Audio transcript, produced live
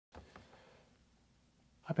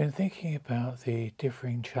I've been thinking about the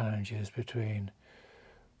differing challenges between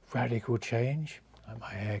radical change, like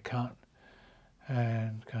my haircut,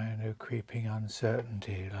 and kind of creeping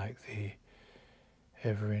uncertainty, like the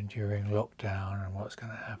ever-enduring lockdown and what's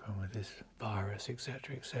going to happen with this virus,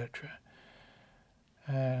 etc., etc.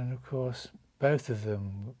 And of course, both of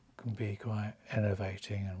them can be quite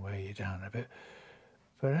enervating and weigh you down a bit.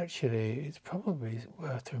 But actually, it's probably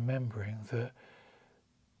worth remembering that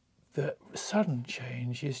sudden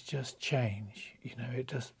change is just change. You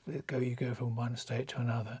know, you go from one state to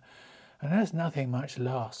another, and as nothing much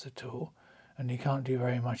lasts at all, and you can't do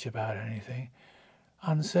very much about anything,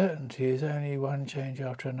 uncertainty is only one change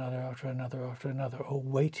after another, after another, after another, all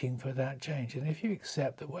waiting for that change. And if you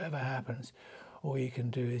accept that whatever happens, all you can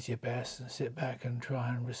do is your best and sit back and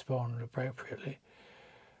try and respond appropriately,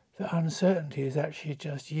 the uncertainty is actually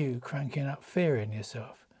just you cranking up fear in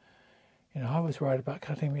yourself. You know, I was worried about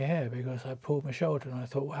cutting my hair because I pulled my shoulder and I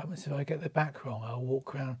thought, what happens if I get the back wrong? I'll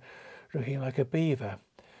walk around looking like a beaver.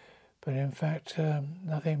 But in fact,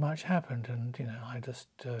 nothing much happened, and you know, I just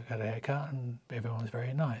got a haircut and everyone was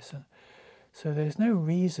very nice. And so there's no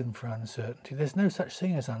reason for uncertainty. There's no such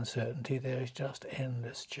thing as uncertainty. There is just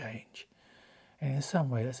endless change. And in some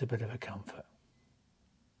way, that's a bit of a comfort.